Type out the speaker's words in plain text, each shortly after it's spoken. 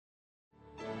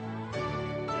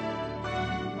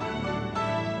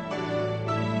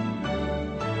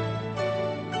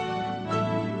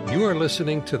You are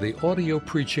listening to the audio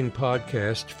preaching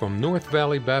podcast from North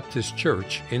Valley Baptist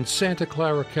Church in Santa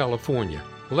Clara, California,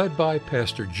 led by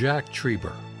Pastor Jack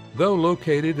Trieber. Though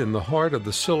located in the heart of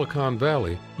the Silicon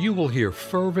Valley, you will hear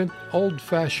fervent,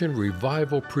 old-fashioned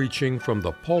revival preaching from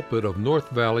the pulpit of North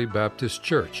Valley Baptist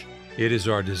Church. It is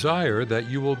our desire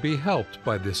that you will be helped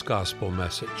by this gospel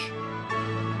message.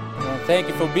 Thank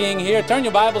you for being here. Turn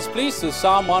your Bibles, please, to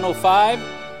Psalm 105.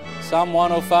 Psalm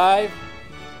 105.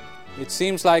 It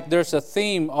seems like there's a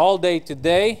theme all day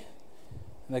today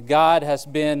that God has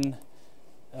been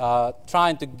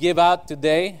trying to give out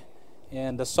today.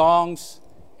 And the songs,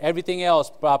 everything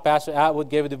else, Pastor Atwood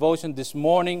gave a devotion this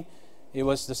morning. It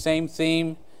was the same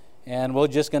theme, and we're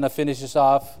just going to finish this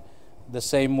off the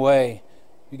same way.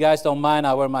 If you guys don't mind,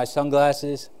 I wear my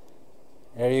sunglasses.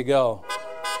 There you go.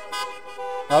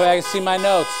 Now I can see my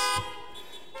notes.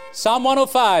 Psalm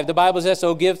 105, the Bible says,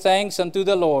 "Oh, give thanks unto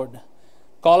the Lord.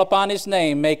 Call upon His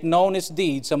name, make known His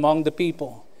deeds among the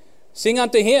people. Sing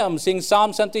unto Him, sing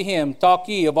psalms unto Him, talk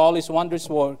ye of all His wondrous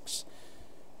works.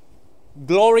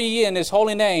 Glory ye in His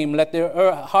holy name, let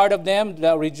the heart of them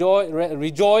that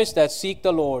rejoice that seek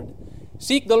the Lord.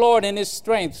 Seek the Lord in His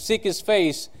strength, seek His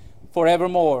face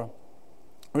forevermore.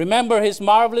 Remember His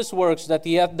marvelous works that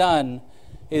He hath done,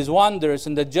 His wonders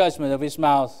and the judgment of His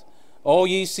mouth. O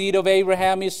ye seed of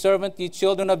Abraham, His servant, ye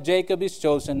children of Jacob, His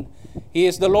chosen. He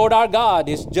is the Lord our God,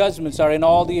 His judgments are in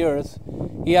all the earth.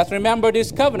 He hath remembered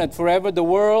His covenant forever, the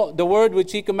word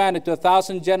which He commanded to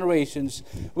 1,000 generations,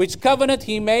 which covenant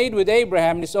He made with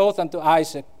Abraham, His oath unto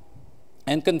Isaac,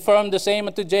 and confirmed the same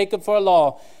unto Jacob for a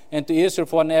law, and to Israel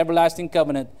for an everlasting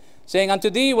covenant, saying, Unto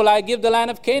thee will I give the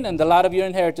land of Canaan, the lot of your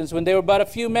inheritance, when they were but a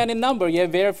few men in number, yea,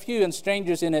 very few, and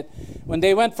strangers in it, when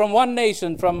they went from one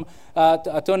nation to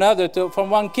another, from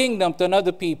one kingdom to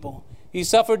another people. He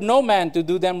suffered no man to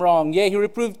do them wrong, yea, He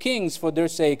reproved kings for their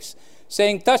sakes,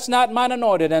 saying, Touch not mine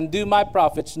anointed, and do my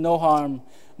prophets no harm.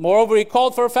 Moreover, He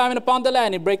called for a famine upon the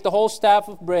land, He brake the whole staff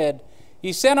of bread.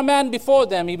 He sent a man before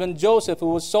them, even Joseph, who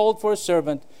was sold for a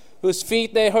servant, whose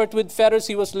feet they hurt with fetters,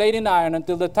 he was laid in iron,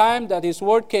 until the time that his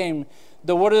word came,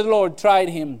 the word of the Lord tried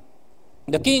him.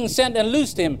 The king sent and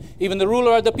loosed him, even the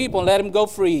ruler of the people, and let him go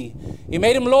free. He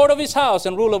made him lord of his house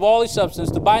and rule of all his substance,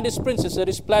 to bind his princes at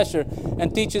his pleasure,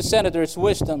 and teach his senators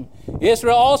wisdom.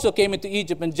 Israel also came into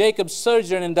Egypt, and Jacob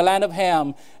sojourned in the land of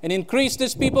Ham, and increased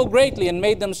his people greatly, and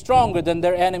made them stronger than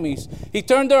their enemies. He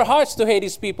turned their hearts to hate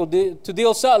his people, to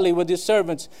deal subtly with his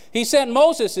servants. He sent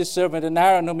Moses his servant, and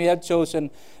Aaron whom he had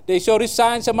chosen. They showed his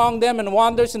signs among them, and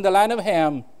wonders in the land of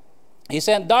Ham. He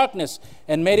sent darkness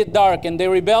and made it dark, and they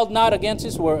rebelled not against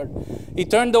His word. He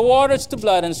turned the waters to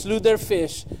blood and slew their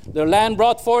fish. Their land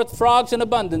brought forth frogs in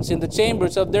abundance in the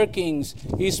chambers of their kings.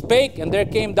 He spake, and there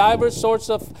came divers sorts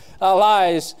of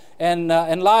lies and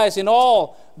lies in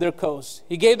all their coasts.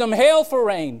 He gave them hail for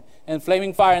rain and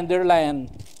flaming fire in their land.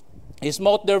 He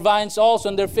smote their vines also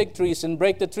and their fig trees, and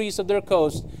brake the trees of their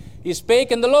coast. He spake,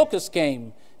 and the locusts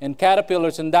came, and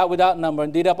caterpillars, and that without number,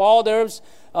 and did up all the herbs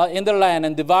in their land,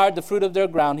 and devoured the fruit of their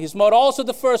ground. He smote also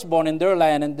the firstborn in their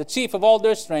land, and the chief of all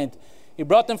their strength. He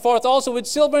brought them forth also with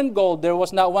silver and gold. There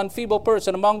was not one feeble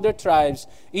person among their tribes.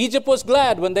 Egypt was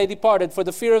glad when they departed, for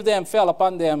the fear of them fell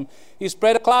upon them. He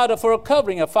spread a cloud for a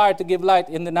covering, a fire to give light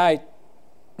in the night.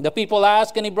 The people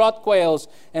asked, and He brought quails,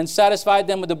 and satisfied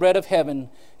them with the bread of heaven.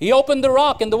 He opened the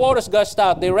rock, and the waters gushed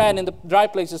out. They ran in the dry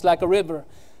places like a river.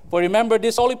 For remember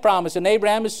this holy promise, and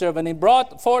Abraham his servant, He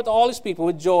brought forth all His people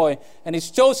with joy, and His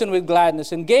chosen with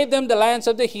gladness, and gave them the lands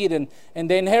of the heathen, and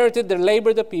they inherited their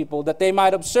labor the people, that they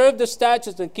might observe the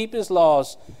statutes and keep His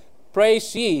laws.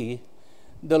 Praise ye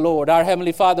the Lord. Our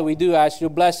Heavenly Father, we do ask Your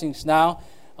blessings now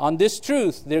on this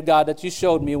truth, dear God, that You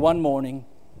showed me one morning.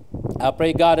 I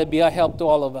pray, God, it be a help to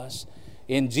all of us.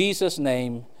 In Jesus'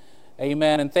 name,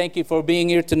 amen. And thank you for being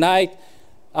here tonight.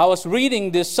 I was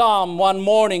reading this psalm one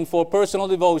morning for personal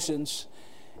devotions.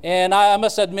 And I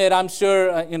must admit, I'm sure,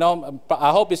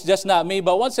 I hope it's just not me,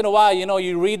 but once in a while,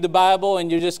 you read the Bible and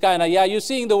you're just kind of, you're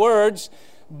seeing the words,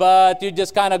 but you're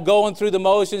just kind of going through the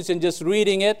motions and just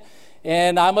reading it.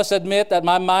 And I must admit that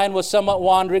my mind was somewhat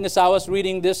wandering as I was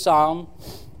reading this psalm.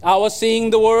 I was seeing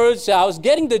the words, I was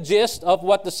getting the gist of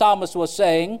what the psalmist was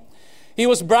saying. He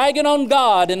was bragging on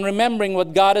God and remembering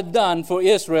what God had done for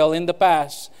Israel in the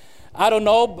past. I don't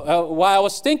know why I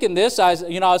was thinking this. I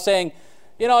was saying,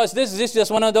 is this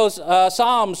just one of those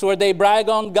psalms where they brag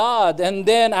on God? And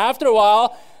then after a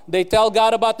while, they tell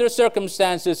God about their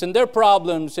circumstances and their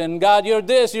problems. And God, you're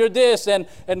this.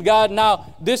 And God,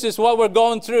 now this is what we're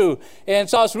going through. And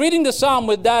so I was reading the psalm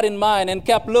with that in mind and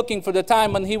kept looking for the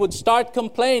time when he would start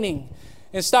complaining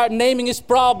and start naming his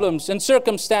problems and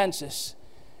circumstances.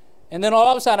 And then all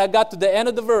of a sudden I got to the end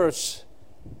of the verse,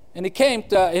 and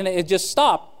and it just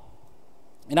stopped.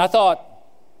 And I thought,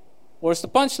 where's the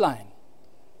punchline?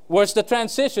 Where's the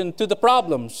transition to the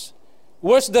problems?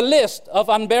 Where's the list of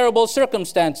unbearable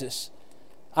circumstances?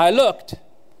 I looked.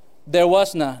 There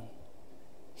was none.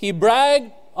 He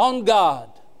bragged on God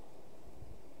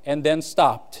and then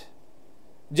stopped.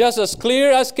 Just as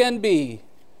clear as can be,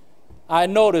 I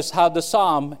noticed how the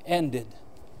psalm ended.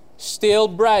 Still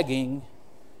bragging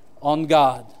on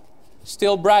God.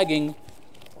 Still bragging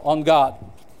on God.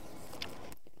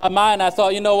 In my mind, I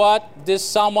thought, you know what? This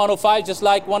Psalm 105 just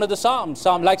like one of the Psalms,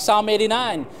 like Psalm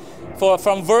 89.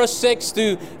 From verse 6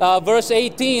 to verse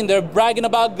 18, they're bragging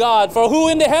about God. For who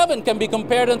in the heaven can be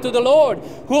compared unto the Lord?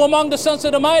 Who among the sons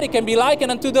of the mighty can be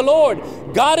likened unto the Lord?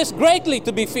 God is greatly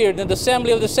to be feared in the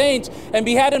assembly of the saints, and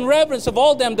be had in reverence of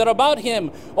all them that are about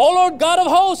him. O Lord God of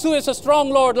hosts, who is a strong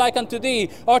Lord like unto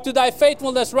thee, or to thy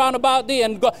faithfulness round about thee,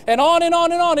 and on and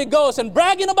on and on it goes, and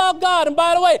bragging about God. And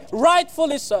by the way,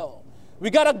 rightfully so. We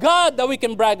got a God that we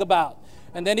can brag about.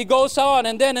 And then he goes on,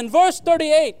 and then in verse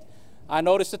 38, I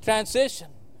noticed the transition.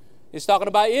 He's talking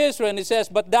about Israel, and he says,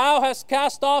 but thou hast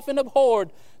cast off and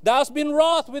abhorred, thou hast been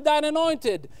wroth with thine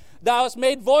anointed, thou hast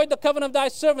made void the covenant of thy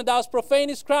servant, thou hast profaned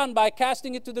his crown by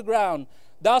casting it to the ground,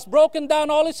 thou hast broken down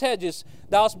all his hedges,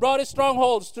 thou hast brought his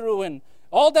strongholds to ruin.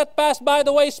 All that pass by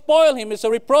the way spoil him, is a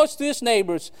reproach to his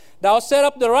neighbors. Thou hast set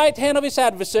up the right hand of his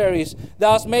adversaries,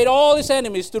 thou hast made all his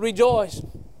enemies to rejoice.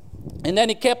 And then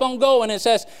he kept on going and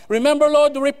says, remember,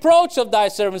 Lord, the reproach of thy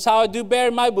servants, how I do bear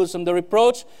in my bosom the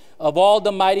reproach of all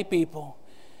the mighty people.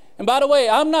 And by the way,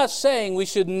 I'm not saying we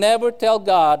should never tell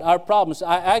God our problems.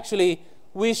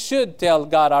 We should tell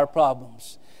God our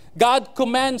problems. God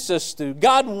commands us to.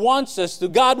 God wants us to.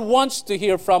 God wants to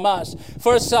hear from us.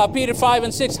 First Peter 5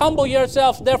 and 6, humble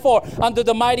yourselves, therefore, under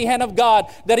the mighty hand of God,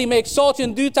 that he may exalt you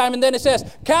in due time. And then it says,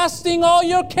 casting all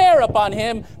your care upon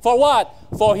him, for what?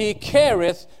 For he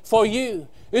careth for you.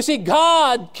 You see,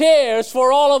 God cares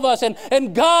for all of us,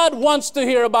 and God wants to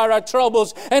hear about our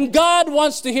troubles, and God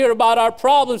wants to hear about our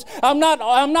problems. I'm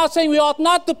not saying we ought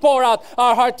not to pour out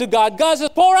our heart to God. God says,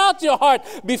 pour out your heart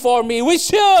before me. We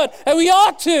should, and we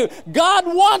ought to. God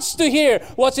wants to hear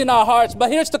what's in our hearts.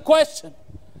 But here's the question.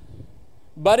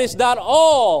 But is that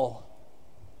all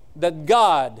that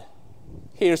God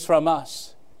hears from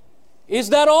us? Is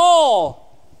that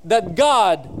all that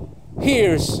God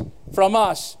hears from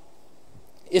us?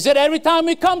 Is it every time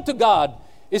we come to God?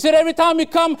 Is it every time we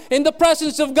come in the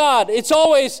presence of God? It's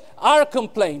always our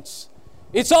complaints.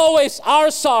 It's always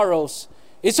our sorrows.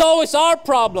 It's always our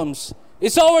problems.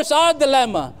 It's always our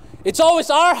dilemma. It's always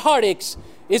our heartaches.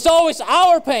 It's always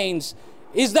our pains.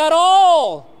 Is that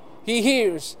all he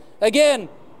hears? Again,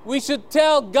 we should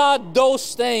tell God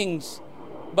those things.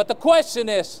 But the question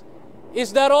is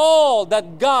that all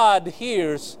that God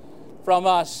hears from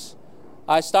us?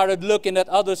 I started looking at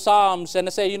other Psalms, and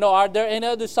I say, are there any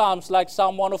other Psalms like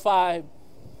Psalm 105,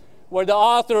 where the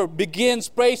author begins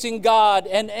praising God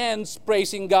and ends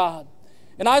praising God?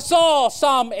 And I saw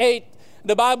Psalm 8.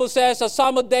 The Bible says, a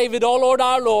Psalm of David, O Lord,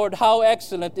 our Lord, how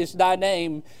excellent is thy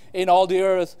name in all the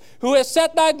earth, who has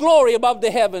set thy glory above the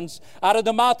heavens. Out of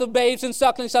the mouth of babes and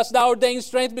sucklings hast thou ordained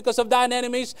strength because of thine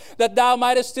enemies, that thou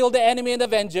mightest still the enemy and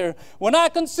avenger. When I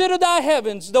consider thy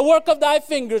heavens, the work of thy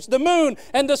fingers, the moon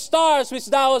and the stars which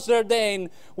thou hast ordained,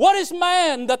 what is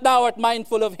man that thou art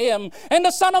mindful of him, and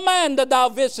the son of man that thou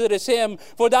visitest him?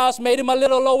 For thou hast made him a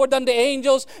little lower than the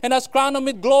angels, and hast crowned him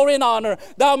with glory and honor.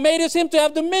 Thou madest him to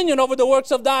have dominion over the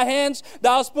works of thy hands.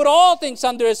 Thou hast put all things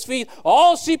under his feet,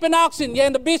 all sheep and oxen, yea,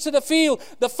 and the beasts of the field,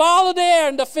 the fowl of the air,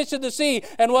 and the fish of the sea,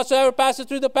 and whatsoever passeth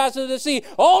through the passage of the sea.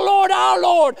 O Lord, our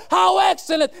Lord, how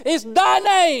excellent is thy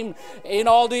name in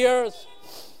all the earth.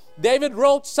 David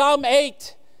wrote Psalm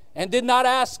 8 and did not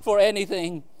ask for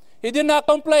anything. He did not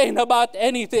complain about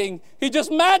anything. He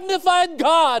just magnified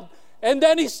God, and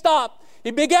then he stopped. He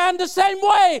began the same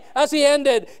way as he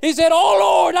ended. He said, O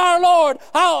Lord, our Lord,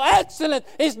 how excellent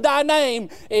is thy name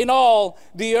in all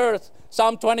the earth.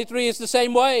 Psalm 23 is the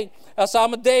same way. A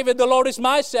Psalm of David, the Lord is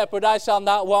my shepherd, I shall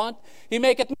not want. He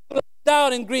maketh me lie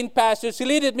down in green pastures. He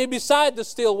leadeth me beside the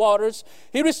still waters.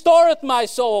 He restoreth my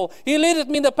soul. He leadeth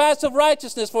me in the paths of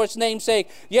righteousness for his name's sake.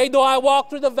 Yea, though I walk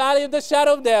through the valley of the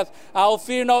shadow of death, I will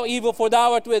fear no evil, for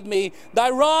thou art with me.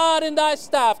 Thy rod and thy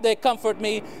staff, they comfort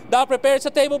me. Thou preparest a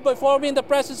table before me in the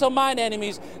presence of mine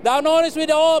enemies. Thou anointest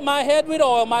with oil my head with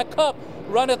oil, my cup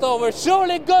runneth over.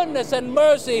 Surely goodness and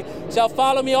mercy shall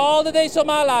follow me all the days of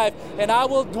my life, and I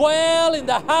will dwell in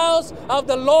the house of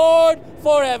the Lord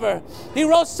forever. He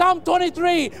wrote Psalm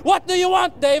 23. What do you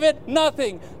want, David?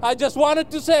 Nothing. I just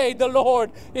wanted to say the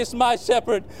Lord is my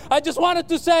shepherd. I just wanted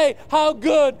to say how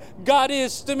good God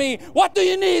is to me. What do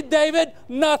you need, David?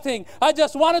 Nothing. I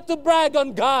just wanted to brag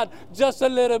on God just a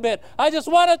little bit. I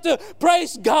just wanted to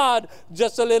praise God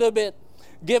just a little bit.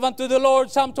 Give unto the Lord,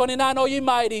 Psalm 29, O ye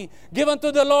mighty. Give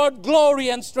unto the Lord glory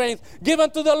and strength. Give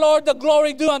unto the Lord the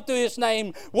glory due unto His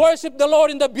name. Worship the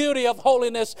Lord in the beauty of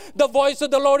holiness. The voice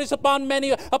of the Lord is upon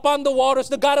the waters.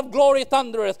 The God of glory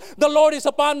thundereth. The Lord is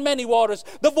upon many waters.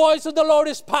 The voice of the Lord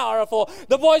is powerful.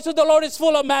 The voice of the Lord is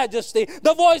full of majesty.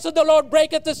 The voice of the Lord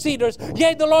breaketh the cedars.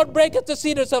 Yea, the Lord breaketh the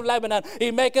cedars of Lebanon. He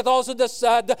maketh also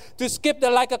to skip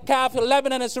like a calf.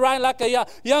 Lebanon is running like a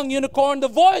young unicorn. The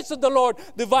voice of the Lord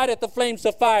divideth the flames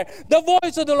of fire. The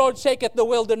voice of the Lord shaketh the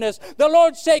wilderness. The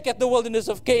Lord shaketh the wilderness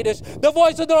of Kadesh. The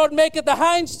voice of the Lord maketh the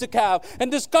hinds to calve, and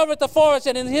discovereth the forest,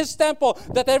 and in His temple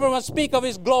that everyone speak of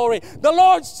His glory. The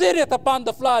Lord sitteth upon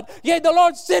the flood. Yea, the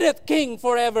Lord sitteth king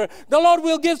forever. The Lord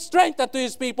will give strength unto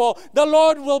His people. The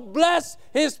Lord will bless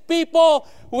His people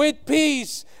with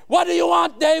peace. What do you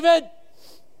want, David?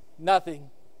 Nothing.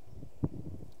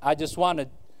 I just wanted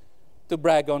to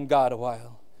brag on God a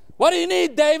while. What do you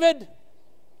need, David?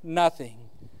 Nothing.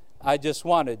 I just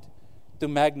wanted to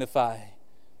magnify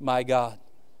my God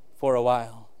for a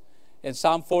while. And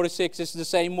Psalm 46 is the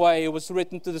same way. It was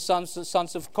written to the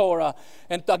sons of Korah.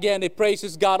 And again, it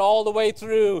praises God all the way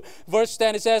through. Verse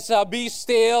 10, it says, be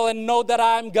still and know that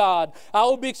I am God. I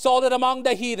will be exalted among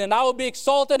the heathen. I will be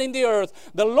exalted in the earth.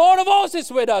 The Lord of hosts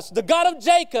is with us. The God of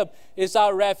Jacob is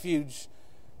our refuge.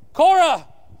 Korah,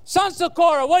 sons of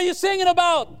Korah, what are you singing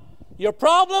about? Your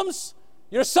problems?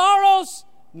 Your sorrows?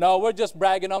 No, we're just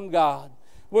bragging on God.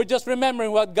 We're just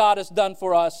remembering what God has done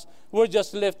for us. We're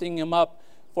just lifting Him up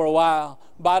for a while.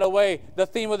 By the way, the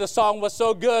theme of the song was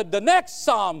so good. The next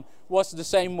psalm was the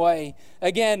same way.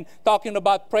 Again, talking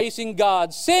about praising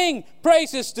God. Sing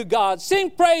praises to God. Sing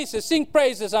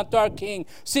praises unto our King.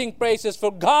 Sing praises,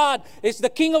 for God is the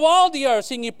King of all the earth.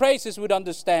 Sing ye praises with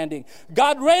understanding.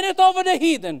 God reigneth over the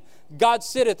heathen. God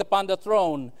sitteth upon the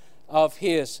throne of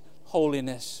His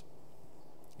holiness.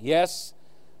 Yes,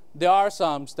 there are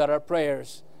psalms that are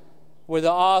prayers, where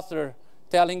the author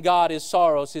telling God his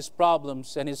sorrows, his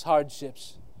problems, and his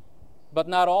hardships. But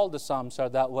not all the psalms are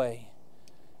that way.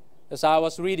 As I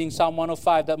was reading Psalm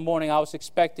 105 that morning, I was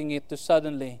expecting it to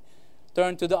suddenly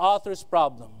turn to the author's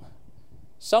problem.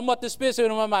 Somewhat dismissive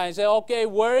in my mind. Say, okay,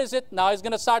 where is it? Now he's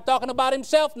going to start talking about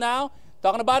himself now,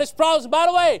 talking about his problems. By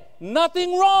the way,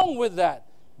 nothing wrong with that.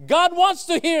 God wants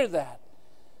to hear that.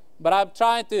 But I'm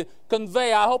trying to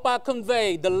convey, I hope I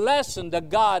convey the lesson that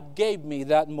God gave me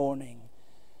that morning.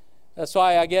 That's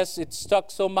why I guess it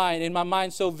stuck in my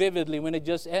mind so vividly when it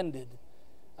just ended.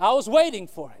 I was waiting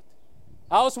for it.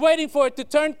 I was waiting for it to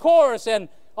turn course and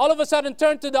all of a sudden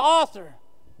turn to the author.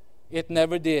 It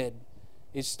never did.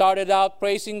 It started out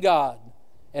praising God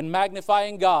and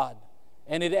magnifying God,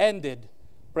 and it ended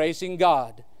praising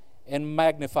God and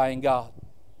magnifying God.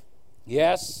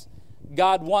 Yes,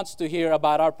 God wants to hear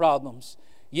about our problems.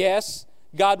 Yes,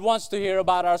 God wants to hear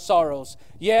about our sorrows.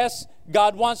 Yes,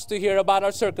 God wants to hear about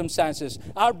our circumstances,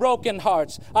 our broken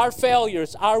hearts, our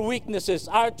failures, our weaknesses,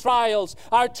 our trials,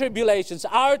 our tribulations,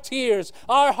 our tears,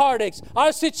 our heartaches,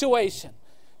 our situation.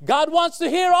 God wants to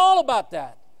hear all about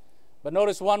that. But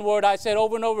notice one word I said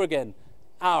over and over again.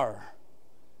 Our.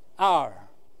 I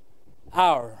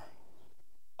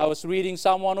was reading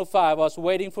Psalm 105. I was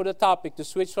waiting for the topic to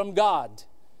switch from God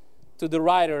to the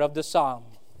writer of the psalm.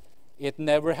 It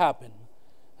never happened.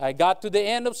 I got to the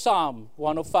end of Psalm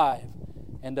 105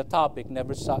 and the topic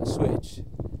never switched.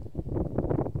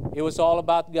 It was all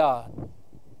about God.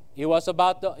 It was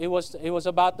about the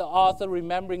author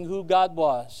remembering who God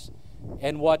was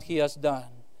and what He has done.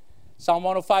 Psalm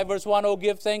 105 verse 1, oh,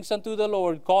 give thanks unto the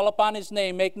Lord, call upon His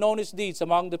name, make known His deeds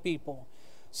among the people.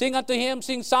 Sing unto Him,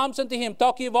 sing psalms unto Him,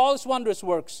 talk ye of all His wondrous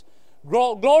works.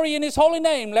 Glory in His holy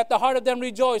name, let the heart of them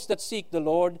rejoice that seek the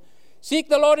Lord. Seek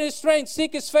the Lord in His strength,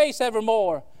 seek His face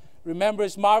evermore. Remember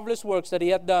His marvelous works that He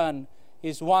hath done,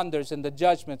 His wonders and the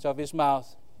judgments of His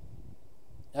mouth.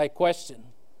 I question,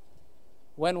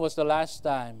 when was the last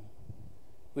time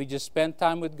we just spent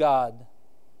time with God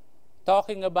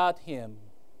talking about Him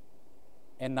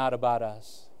and not about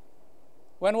us?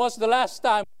 When was the last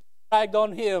time we bragged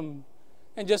on Him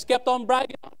and just kept on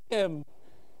bragging on Him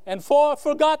and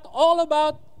forgot all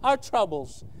about our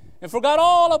troubles and forgot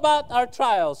all about our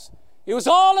trials It was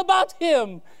all about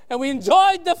Him. And we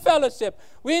enjoyed the fellowship.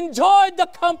 We enjoyed the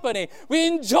company. We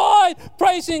enjoyed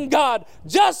praising God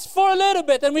just for a little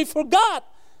bit. And we forgot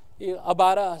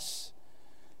about us.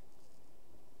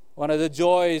 One of the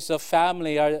joys of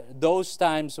family are those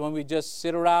times when we just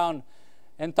sit around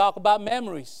and talk about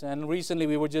memories. And recently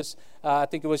we were just, I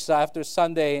think it was after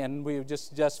Sunday, and we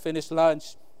just finished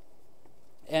lunch.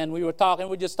 And we were talking,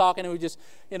 and we just,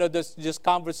 this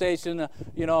conversation,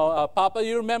 Papa,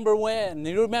 you remember when?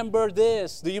 You remember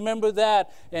this? Do you remember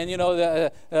that? And,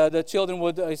 the children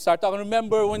would start talking,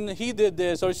 remember when he did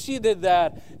this or she did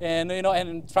that? And,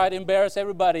 and try to embarrass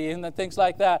everybody and things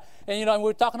like that. And, and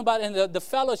we're talking about in the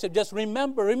fellowship, just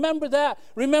remember that.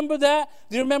 Remember that?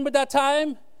 Do you remember that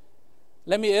time?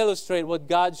 Let me illustrate what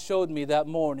God showed me that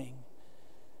morning.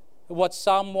 What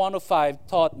Psalm 105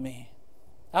 taught me.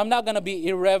 I'm not going to be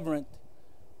irreverent,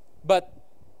 but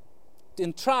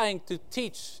in trying to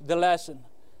teach the lesson,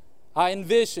 I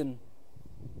envision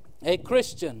a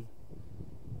Christian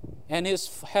and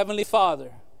his Heavenly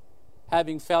Father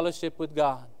having fellowship with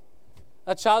God.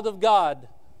 A child of God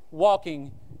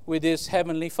walking with his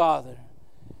Heavenly Father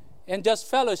and just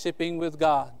fellowshipping with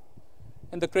God.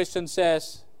 And the Christian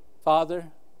says,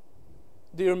 Father,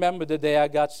 do you remember the day I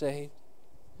got saved?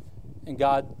 And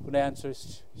God would answer,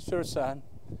 sure, son.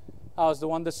 I was the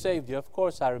one that saved you. Of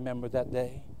course I remember that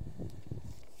day.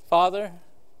 Father,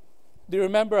 do you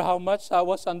remember how much I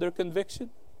was under conviction?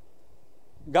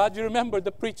 God, do you remember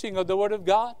the preaching of the Word of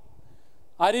God?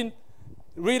 I didn't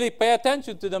really pay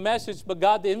attention to the message, but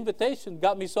God, the invitation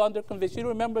got me so under conviction. You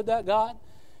remember that, God?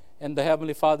 And the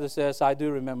Heavenly Father says, I do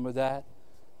remember that.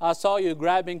 I saw you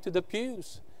grabbing to the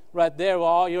pews right there while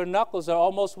all your knuckles are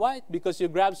almost white because you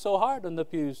grabbed so hard on the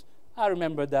pews. I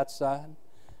remember that, son.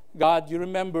 God, you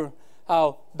remember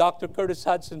how Dr. Curtis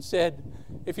Hudson said,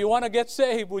 if you want to get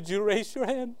saved, would you raise your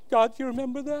hand? God, you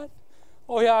remember that?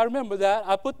 Oh yeah, I remember that.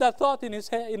 I put that thought in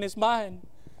his mind.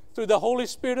 Through the Holy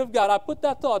Spirit of God, I put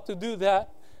that thought to do that.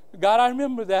 God, I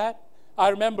remember that. I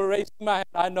remember raising my hand.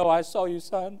 I know I saw you,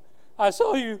 son. I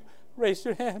saw you raise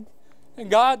your hand. And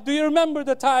God, do you remember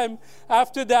the time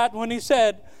after that when He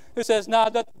says, now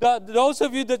that those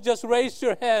of you that just raised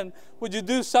your hand, would you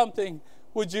do something?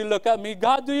 Would you look at me?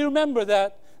 God, do you remember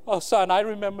that? Oh, son, I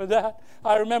remember that.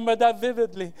 I remember that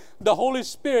vividly. The Holy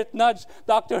Spirit nudged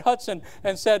Dr. Hudson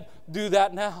and said, do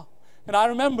that now. And I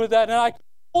remember that, and I couldn't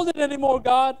hold it anymore,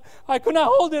 God. I could not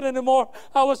hold it anymore.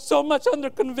 I was so much under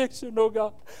conviction, oh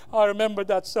God. I remember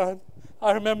that, son.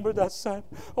 I remember that, son.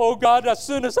 Oh God, as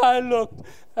soon as I looked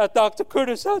at Dr.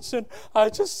 Curtis Hudson, I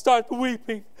just started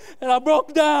weeping. And I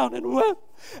broke down and wept.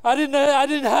 I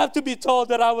didn't have to be told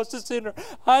that I was a sinner.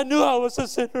 I knew I was a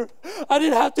sinner. I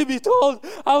didn't have to be told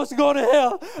I was going to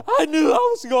hell. I knew I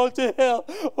was going to hell.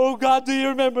 Oh God, do you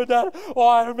remember that? Oh,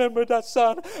 I remember that,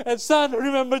 son. And son,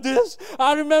 remember this.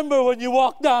 I remember when you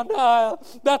walked down the aisle,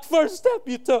 that first step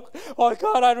you took. Oh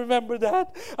God, I remember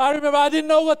that. I remember I didn't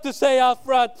know what to say out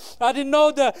front. I didn't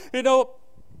know to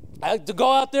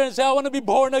go out there and say, I want to be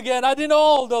born again. I didn't know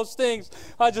all those things.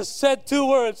 I just said 2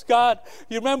 words. God,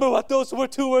 you remember what those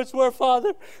 2 words were,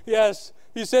 Father? Yes,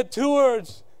 you said 2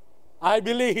 words. I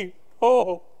believe.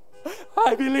 Oh,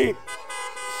 I believe.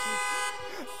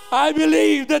 I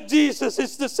believe that Jesus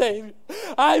is the Savior.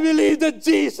 I believe that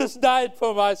Jesus died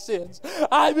for my sins.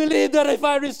 I believe that if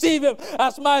I receive Him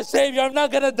as my Savior, I'm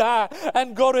not going to die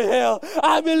and go to hell.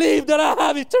 I believe that I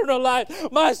have eternal life.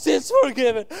 My sins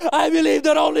forgiven. I believe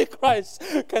that only Christ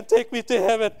can take me to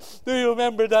heaven. Do you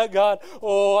remember that, God?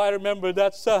 Oh, I remember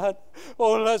that, son.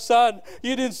 Oh, son,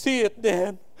 you didn't see it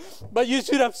then. But you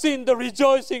should have seen the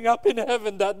rejoicing up in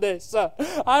heaven that day, son.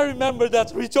 I remember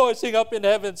that rejoicing up in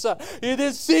heaven, son. You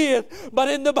didn't see it, but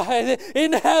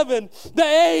in heaven, the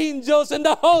angels and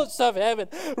the hosts of heaven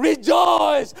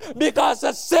rejoice because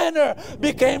a sinner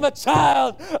became a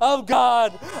child of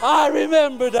God. I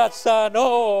remember that, son.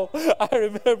 Oh, I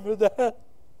remember that.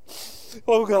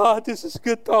 Oh, God, this is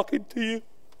good talking to you.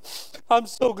 I'm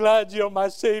so glad you're my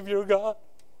Savior, God.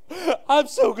 I'm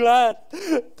so glad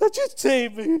that you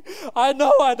saved me. I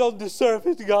know I don't deserve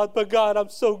it, God, but God, I'm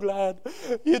so glad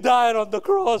you died on the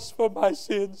cross for my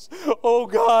sins. Oh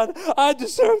God, I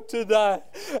deserve to die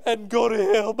and go to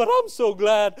hell, but I'm so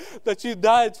glad that you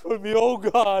died for me. Oh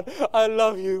God, I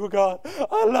love you, God.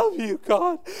 I love you,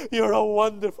 God. You're a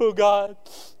wonderful God.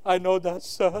 I know that,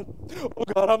 son. Oh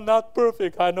God, I'm not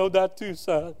perfect. I know that too,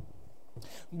 son.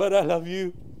 But I love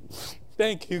you.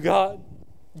 Thank you, God.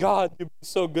 God, you've been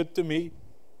so good to me.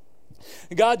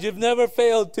 God, you've never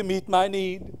failed to meet my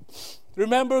need.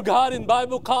 Remember, God, in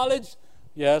Bible college?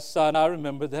 Yes, son, I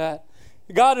remember that.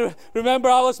 God, remember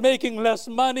I was making less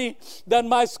money than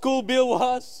my school bill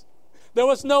was? There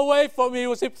was no way for me. It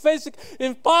was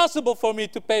impossible for me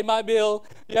to pay my bill.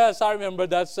 Yes, I remember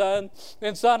that, son.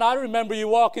 And son, I remember you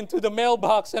walking to the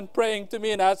mailbox and praying to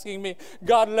me and asking me,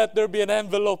 God, let there be an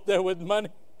envelope there with money.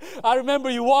 I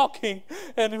remember you walking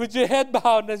and with your head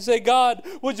bowed and say, God,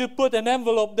 would you put an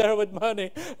envelope there with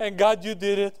money? And God, you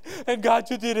did it. And God,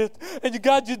 you did it. And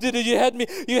God, you did it.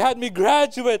 You had me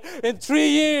graduate in 3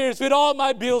 years with all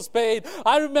my bills paid.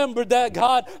 I remember that,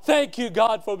 God. Thank you,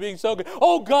 God, for being so good.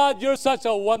 Oh, God, you're such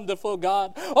a wonderful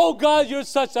God. Oh, God, you're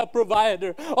such a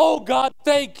provider. Oh, God,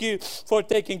 thank you for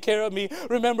taking care of me.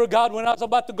 Remember, God, when I was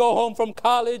about to go home from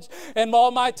college and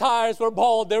all my tires were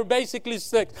bald. They were basically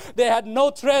slick. They had no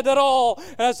tread at all.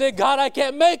 And I said, God, I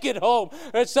can't make it home.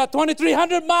 It's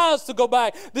 2,300 miles to go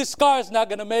back. This car is not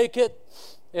going to make it.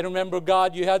 And remember,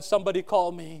 God, you had somebody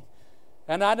call me.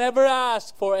 And I never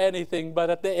asked for anything, but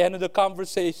at the end of the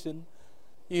conversation,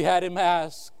 you had him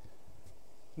ask,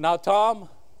 now, Tom,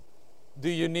 do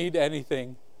you need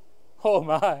anything? Oh,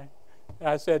 my. And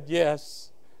I said,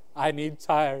 yes, I need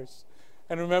tires.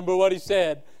 And remember what he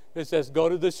said. He says, go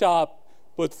to the shop,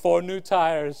 put 4 new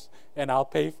tires, and I'll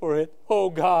pay for it. Oh,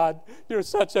 God, you're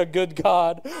such a good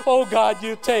God. Oh, God,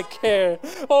 you take care.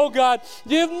 Oh, God,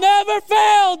 you've never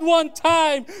failed one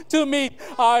time to meet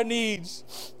our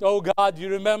needs. Oh, God, you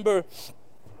remember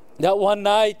that one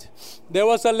night there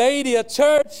was a lady at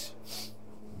church.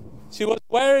 She was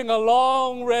wearing a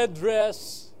long red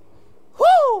dress.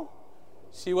 Whoo!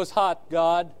 She was hot,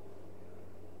 God.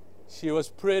 She was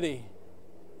pretty.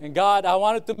 And God, I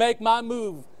wanted to make my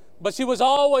move. But she was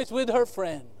always with her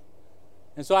friend.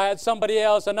 And so I had somebody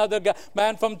else, another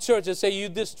man from church, that say, you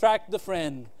distract the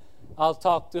friend. I'll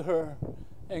talk to her.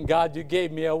 And God, you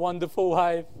gave me a wonderful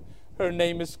wife. Her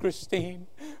name is Christine.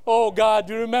 Oh, God,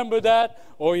 you remember that?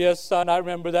 Oh, yes, son, I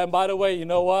remember that. And by the way, you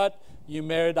know what? You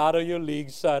married out of your league,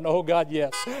 son. Oh, God,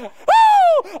 yes.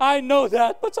 Oh, I know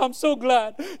that, but I'm so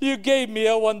glad you gave me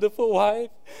a wonderful wife.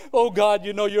 Oh, God,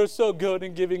 you know you're so good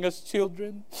in giving us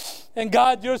children. And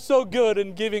God, you're so good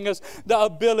in giving us the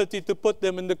ability to put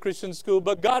them in the Christian school.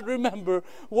 But God, remember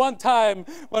one time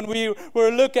when we were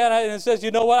looking at it and it says,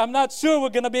 you know what, I'm not sure we're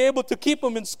going to be able to keep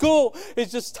them in school.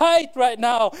 It's just tight right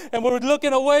now. And we're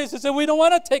looking at ways to say we don't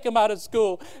want to take them out of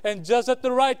school. And just at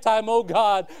the right time, oh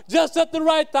God, just at the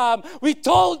right time, we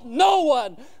told no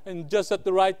one. And just at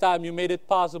the right time, you made it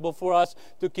possible for us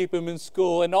to keep him in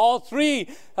school. And all 3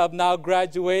 have now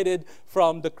graduated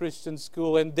from the Christian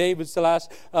school. And David's the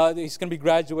last, he's going to be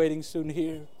graduating soon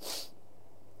here.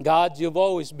 God, you've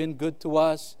always been good to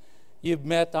us. You've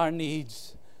met our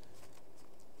needs.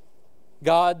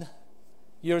 God,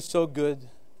 you're so good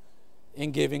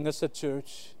in giving us a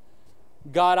church.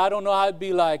 God, I don't know how it'd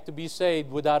be like to be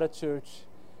saved without a church.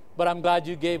 But I'm glad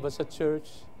you gave us a church.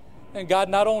 And God,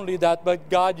 not only that, but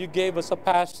God, you gave us a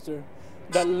pastor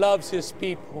that loves his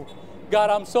people. God,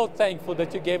 I'm so thankful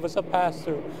that you gave us a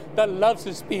pastor that loves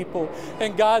his people.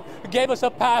 And God gave us a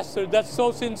pastor that's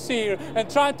so sincere and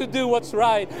trying to do what's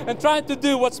right and trying to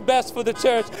do what's best for the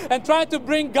church and trying to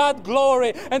bring God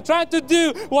glory and trying to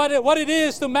do what it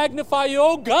is to magnify you.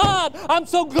 Oh God, I'm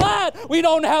so glad we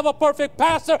don't have a perfect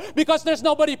pastor because there's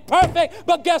nobody perfect.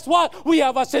 But guess what? We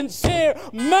have a sincere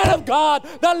man of God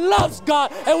that loves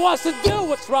God and wants to do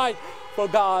what's right for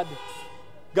God.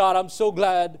 God, I'm so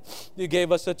glad you gave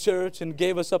us a church and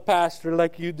gave us a pastor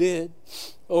like you did.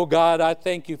 Oh, God, I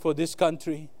thank you for this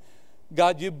country.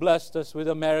 God, you blessed us with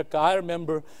America. I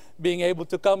remember being able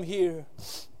to come here.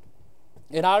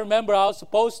 And I remember I was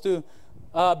supposed to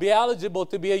be eligible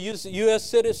to be a U.S.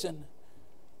 citizen.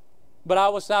 But I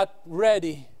was not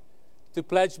ready to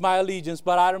pledge my allegiance.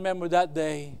 But I remember that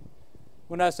day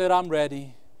when I said, I'm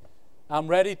ready. I'm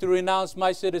ready to renounce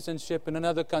my citizenship in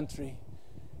another country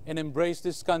and embrace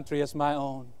this country as my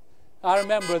own. I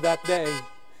remember that day.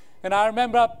 And I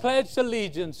remember I pledged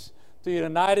allegiance to the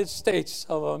United States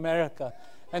of America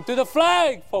and to the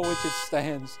flag for which it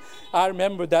stands. I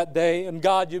remember that day. And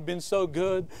God, you've been so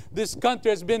good. This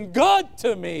country has been good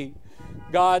to me.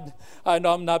 God, I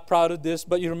know I'm not proud of this,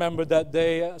 but you remember that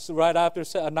day right after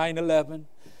 9/11.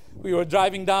 We were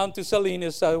driving down to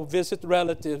Salinas to visit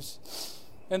relatives.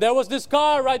 And there was this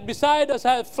car right beside us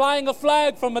flying a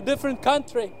flag from a different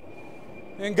country.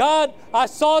 And God, I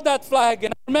saw that flag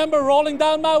and I remember rolling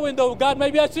down my window. God,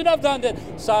 maybe I should have done it.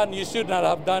 Son, you should not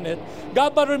have done it.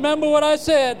 God, but remember what I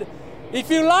said. If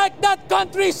you like that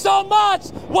country so much,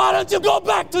 why don't you go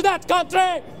back to that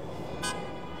country?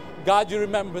 God, you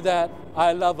remember that.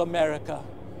 I love America.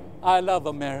 I love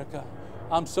America.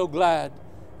 I'm so glad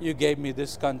you gave me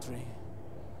this country.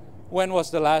 When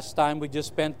was the last time we just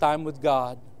spent time with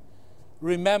God,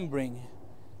 remembering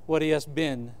what He has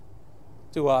been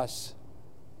to us?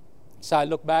 So I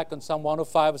look back on Psalm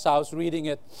 105 as I was reading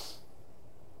it.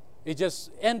 It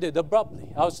just ended abruptly.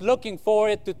 I was looking for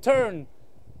it to turn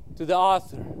to the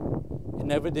author. It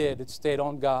never did. It stayed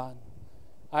on God.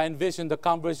 I envisioned the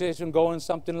conversation going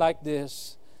something like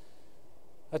this.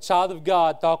 A child of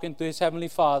God talking to his Heavenly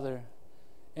Father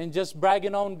and just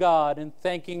bragging on God and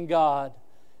thanking God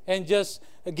and just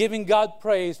giving God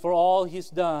praise for all He's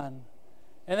done.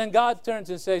 And then God turns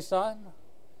and says, son,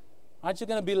 aren't you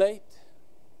going to be late?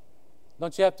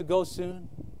 Don't you have to go soon?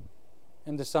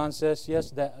 And the son says,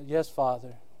 yes,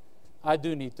 Father, I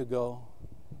do need to go.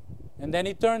 And then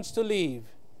he turns to leave.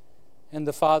 And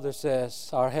the Father says,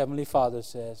 our Heavenly Father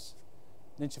says,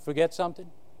 didn't you forget something?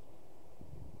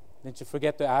 Didn't you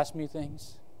forget to ask me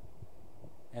things?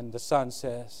 And the son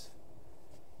says,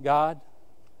 God,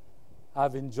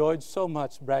 I've enjoyed so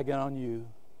much bragging on you,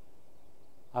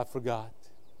 I forgot.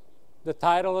 The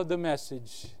title of the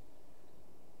message,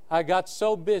 I got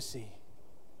so busy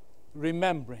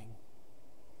remembering,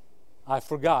 I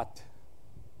forgot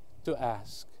to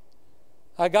ask.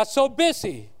 I got so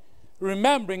busy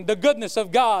remembering the goodness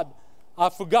of God, I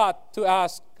forgot to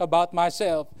ask about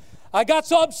myself. I got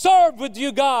so absorbed with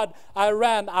you, God, I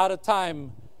ran out of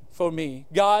time for me.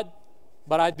 God,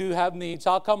 but I do have needs.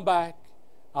 I'll come back.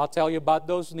 I'll tell you about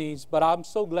those needs. But I'm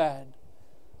so glad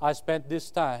I spent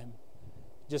this time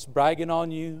just bragging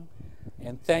on you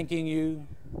and thanking you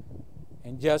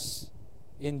and just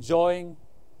enjoying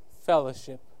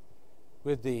fellowship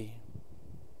with Thee.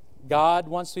 God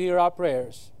wants to hear our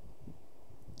prayers,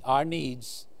 our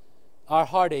needs, our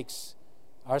heartaches,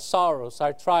 our sorrows,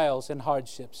 our trials and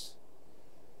hardships.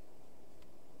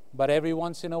 But every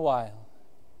once in a while,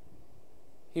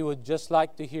 He would just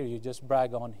like to hear you just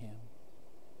brag on Him.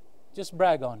 Just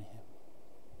brag on Him.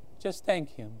 Just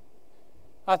thank Him.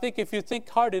 I think if you think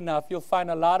hard enough, you'll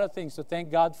find a lot of things to thank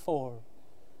God for.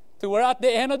 To where at the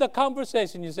end of the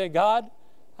conversation, you say, God,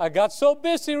 I got so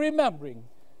busy remembering,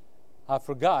 I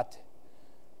forgot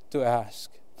to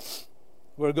ask.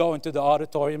 We're going to the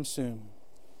auditorium soon.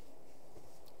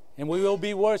 And we will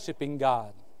be worshiping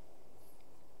God.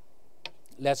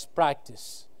 Let's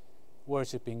practice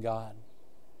worshiping God.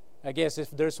 I guess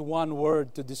if there's one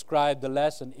word to describe the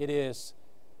lesson, it is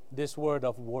this word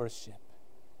of worship.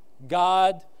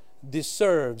 God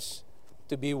deserves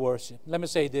to be worshiped. Let me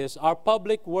say this. Our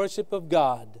public worship of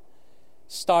God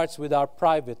starts with our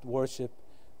private worship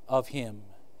of Him.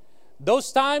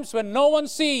 Those times when no one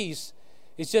sees,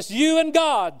 it's just you and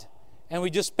God. And we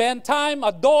just spend time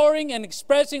adoring and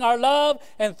expressing our love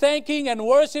and thanking and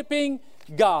worshiping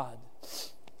God.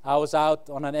 I was out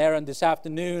on an errand this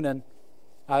afternoon and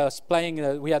I was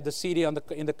playing, we had the CD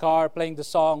in the car, playing the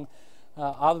song,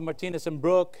 Alvin Martinez and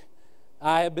Brooke,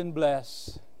 I Have Been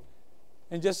Blessed.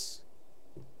 And just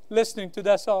listening to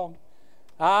that song.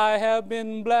 I have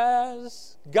been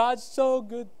blessed, God's so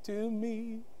good to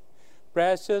me.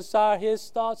 Precious are His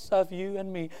thoughts of you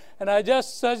and me. And I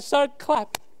just start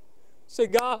clapping. Say,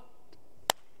 God,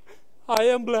 I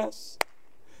am blessed.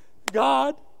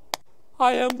 God,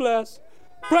 I am blessed.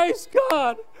 Praise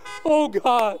God. Oh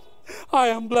God, I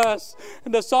am blessed.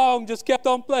 And the song just kept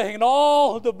on playing. And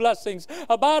all the blessings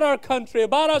about our country,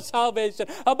 about our salvation,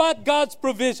 about God's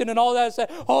provision and all that. I said,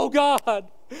 oh God,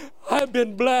 I've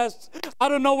been blessed. I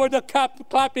don't know where the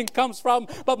clapping comes from,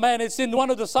 but man, it's in one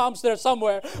of the Psalms there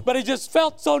somewhere. But it just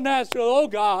felt so natural. Oh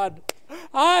God,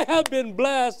 I have been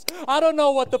blessed. I don't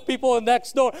know what the people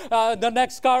next door, the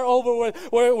next car over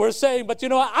were saying, but you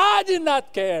know what? I did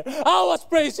not care. I was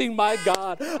praising my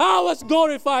God. I was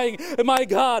glorifying my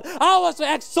God. I was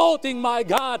exalting my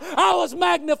God. I was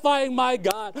magnifying my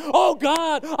God. Oh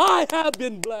God, I have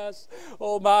been blessed.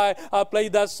 Oh my, I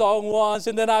played that song once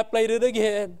and then I played it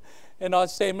again. And I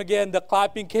same again, the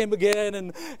clapping came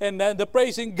again and then the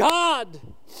praising God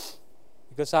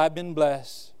because I've been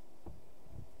blessed.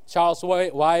 Charles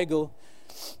Weigel,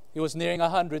 he was nearing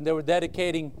 100. They were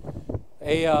dedicating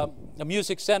a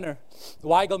music center, the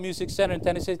Weigel Music Center in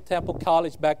Tennessee Temple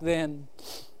College back then.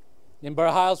 And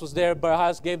Brother Hiles was there. Brother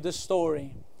Hiles gave the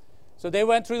story. So they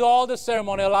went through all the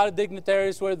ceremony. A lot of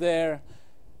dignitaries were there.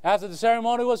 After the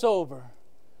ceremony was over,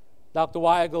 Dr.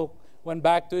 Weigel went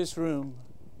back to his room.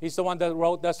 He's the one that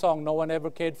wrote that song, No One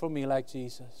Ever Cared for Me Like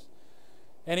Jesus.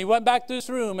 And he went back to his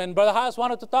room, and Brother Hiles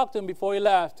wanted to talk to him before he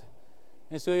left.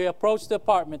 And so he approached the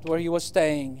apartment where he was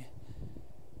staying.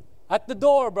 At the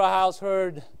door, Brother Hiles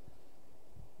heard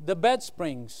the bed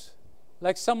springs,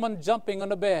 like someone jumping on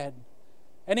the bed.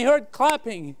 And he heard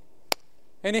clapping.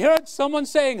 And he heard someone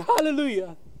saying,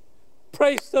 hallelujah,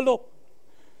 praise the Lord.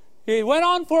 He went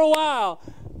on for a while,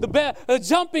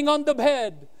 jumping on the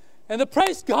bed. And the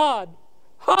praise God,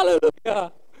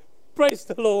 hallelujah, praise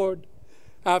the Lord.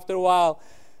 After a while,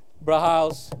 Brother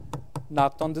Hyles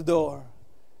knocked on the door.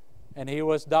 And here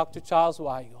was Dr. Charles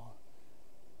Weigel.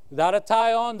 Without a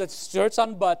tie on, the shirt's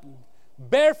unbuttoned,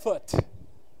 barefoot.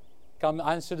 Come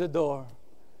answer the door.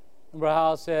 And Brother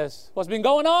Hyles says, "What's been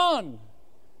going on?"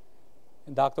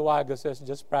 And Dr. Weigel says,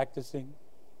 "Just practicing.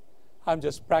 I'm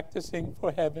just practicing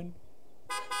for heaven.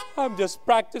 I'm just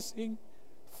practicing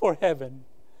for heaven."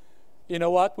 You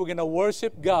know what? We're going to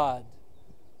worship God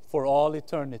for all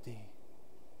eternity.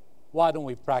 Why don't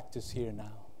we practice here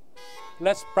now?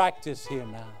 Let's practice here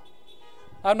now.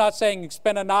 I'm not saying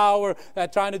spend an hour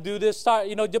trying to do this, but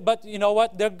you know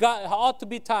what? There ought to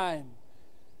be time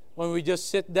when we just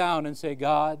sit down and say,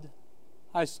 "God,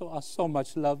 I so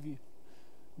much love you.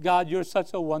 God, you're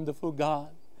such a wonderful God.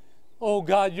 Oh,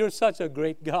 God, you're such a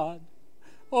great God.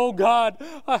 Oh, God,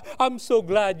 I'm so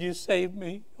glad you saved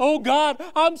me. Oh, God,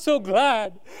 I'm so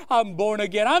glad I'm born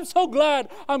again. I'm so glad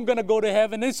I'm going to go to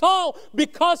heaven. It's all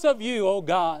because of you, oh,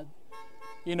 God."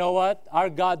 You know what? Our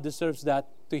God deserves that,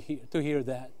 to hear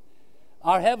that.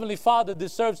 Our Heavenly Father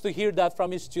deserves to hear that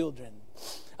from His children.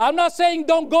 I'm not saying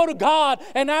don't go to God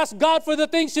and ask God for the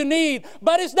things you need,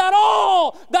 but it's not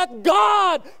all that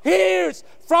God hears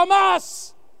from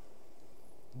us.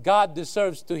 God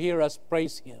deserves to hear us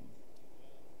praise Him.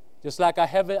 Just like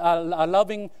a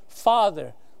loving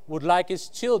father would like his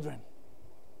children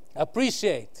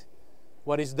appreciate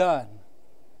what is done,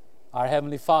 our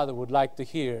Heavenly Father would like to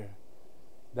hear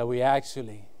that we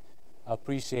actually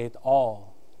appreciate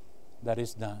all that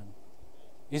is done.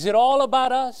 Is it all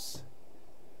about us?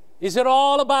 Is it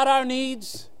all about our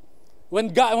needs? When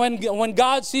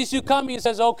God sees you come, He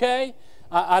says, "Okay,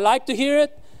 I like to hear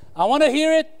it. I want to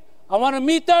hear it. I want to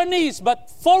meet their needs.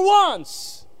 But for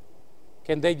once,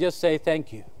 can they just say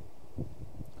thank you?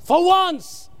 For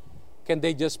once, can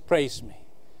they just praise me?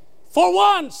 For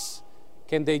once,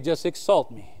 can they just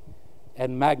exalt me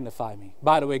and magnify me?"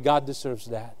 By the way, God deserves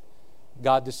that.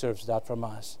 God deserves that from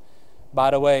us.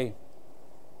 By the way,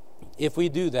 if we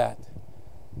do that,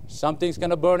 something's going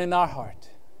to burn in our heart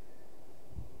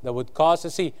that would cause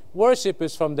us. See, worship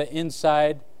is from the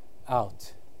inside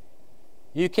out.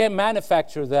 You can't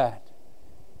manufacture that.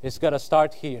 It's got to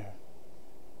start here.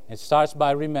 It starts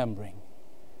by remembering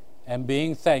and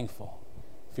being thankful.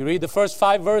 If you read the first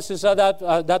 5 verses of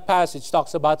that passage, it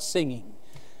talks about singing.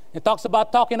 It talks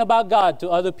about talking about God to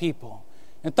other people.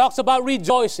 It talks about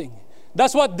rejoicing.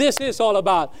 That's what this is all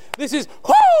about. This is,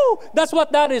 that's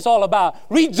what that is all about.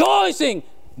 Rejoicing,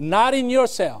 not in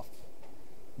yourself,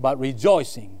 but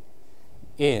rejoicing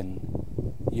in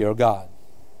your God.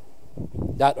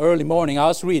 That early morning, I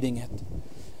was reading it.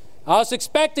 I was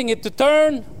expecting it to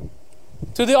turn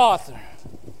to the author.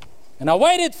 And I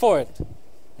waited for it.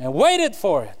 And waited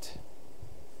for it.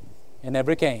 It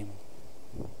never came.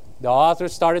 The author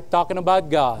started talking about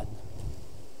God.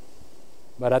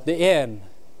 But at the end,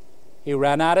 he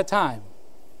ran out of time.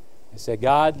 He said,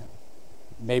 "God,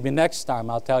 maybe next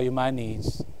time I'll tell you my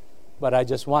needs. But I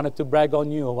just wanted to brag on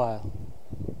you a while.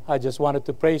 I just wanted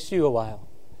to praise you a while."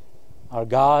 Our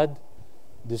God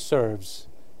deserves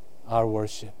our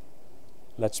worship.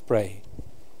 Let's pray.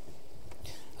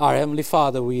 Our Heavenly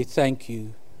Father, we thank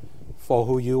you for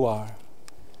who you are.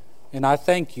 And I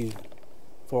thank you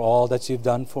for all that you've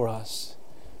done for us.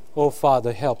 Oh,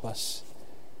 Father, help us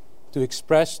to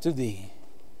express to Thee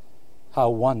how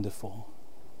wonderful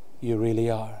you really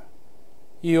are.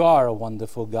 You are a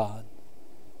wonderful God.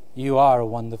 You are a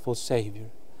wonderful Savior.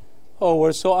 Oh,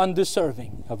 we're so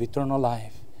undeserving of eternal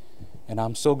life. And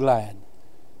I'm so glad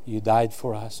you died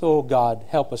for us. Oh, God,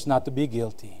 help us not to be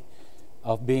guilty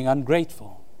of being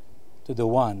ungrateful to the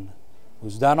one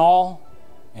who's done all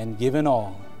and given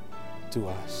all to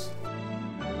us.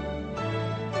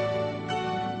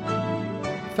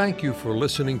 Thank you for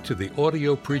listening to the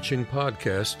audio preaching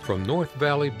podcast from North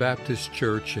Valley Baptist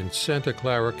Church in Santa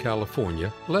Clara,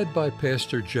 California, led by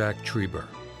Pastor Jack Trieber.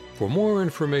 For more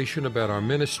information about our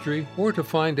ministry or to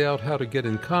find out how to get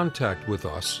in contact with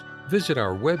us, visit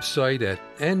our website at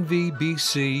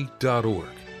nvbc.org.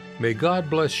 May God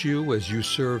bless you as you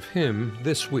serve Him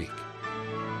this week.